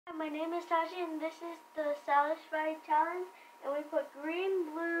my name is Tashi, and this is the Satisfied Challenge. And we put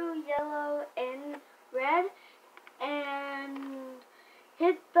green, blue, yellow, and red. And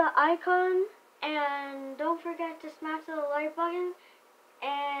hit the icon. And don't forget to smash the like button.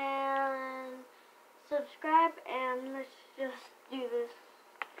 And subscribe. And let's just do this.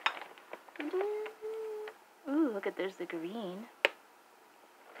 Ooh, look at, there's the green.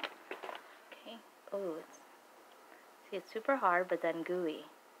 Okay. Oh, it's super hard, but then gooey.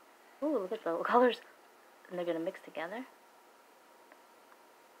 Ooh, look at the colors. And they're going to mix together.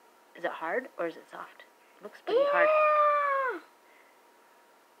 Is it hard or is it soft? It looks pretty hard.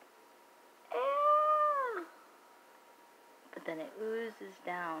 But then it oozes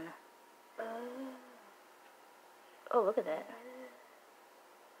down. Oh, look at that.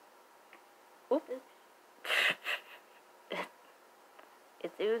 Oop.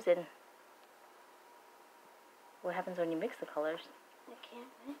 It's oozing. What happens when you mix the colors? I can't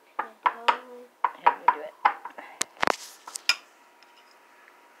mix it. Here, let me do it.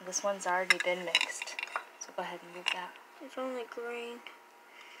 This one's already been mixed, so go ahead and move that. It's only green.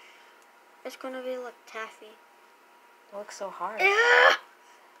 It's gonna be like taffy. It looks so hard.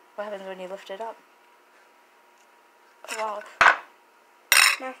 What happens when you lift it up? Oh, wow.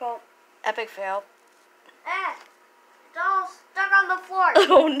 My fault. Epic fail. It's all stuck on the floor.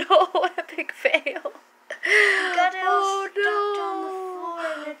 Oh no, epic fail. You got it all stuck on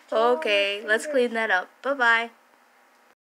the floor. Okay, let's clean that up. Bye-bye.